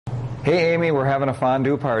Hey Amy, we're having a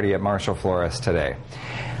fondue party at Marshall Florist today.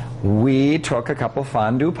 We took a couple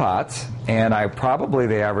fondue pots, and probably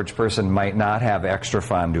the average person might not have extra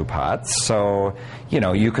fondue pots. So,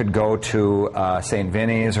 you could go to St.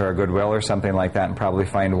 Vinny's or a Goodwill or something like that and probably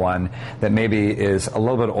find one that maybe is a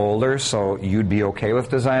little bit older, so you'd be okay with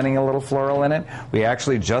designing a little floral in it. We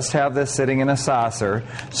actually just have this sitting in a saucer,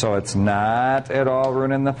 so it's not at all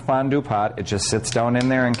ruining the fondue pot. It just sits down in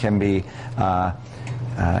there and can be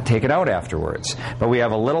take it out afterwards. But we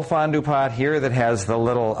have a little fondue pot here that has the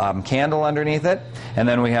little candle underneath it, and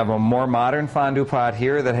then we have a more modern fondue pot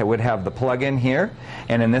here that would have the plug-in here.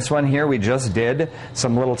 And in this one here, we just did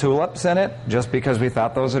some little tulips in it, just because we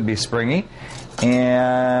thought those would be springy.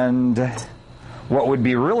 And what would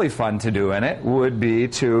be really fun to do in it would be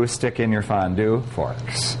to stick in your fondue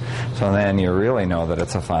forks. So then you really know that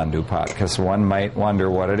it's a fondue pot, because one might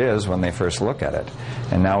wonder what it is when they first look at it.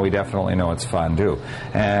 And now we definitely know it's fondue.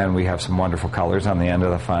 And we have some wonderful colors on the end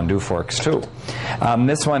of the fondue forks too.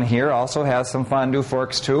 This one here also has some fondue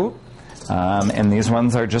forks too. And these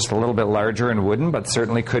ones are just a little bit larger and wooden, but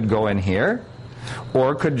certainly could go in here.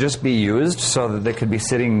 Or could just be used so that they could be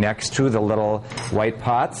sitting next to the little white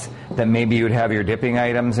pots that maybe you'd have your dipping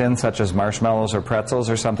items in, such as marshmallows or pretzels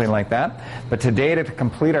or something like that. But today, to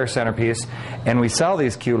complete our centerpiece, and we sell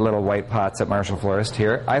these cute little white pots at Marshall Florist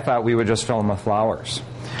here, I thought we would just fill them with flowers.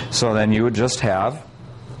 So then you would just have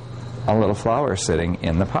a little flower sitting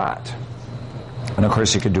in the pot. And of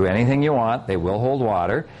course, you could do anything you want. They will hold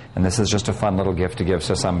water. And this is just a fun little gift to give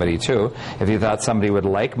to somebody too. If you thought somebody would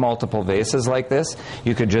like multiple vases like this,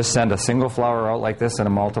 you could just send a single flower out like this in a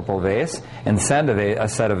multiple vase, and send a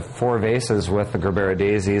set of 4 vases with the Gerbera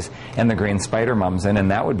daisies and the green spider mums in,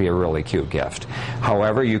 and that would be a really cute gift.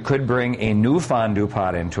 However, you could bring a new fondue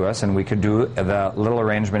pot into us, and we could do the little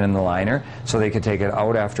arrangement in the liner so they could take it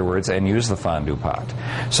out afterwards and use the fondue pot.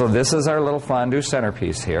 So this is our little fondue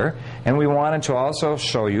centerpiece here, and we wanted to also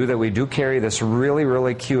show you that we do carry this really,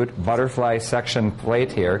 really cute butterfly section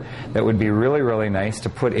plate here that would be really, really nice to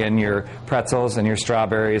put in your pretzels and your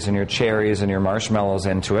strawberries and your cherries and your marshmallows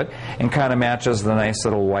into it, and kind of matches the nice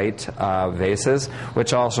little white vases,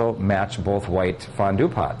 which also match both white fondue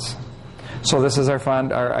pots. So this is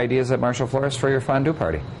our ideas at Marshall Florist for your fondue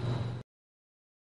party.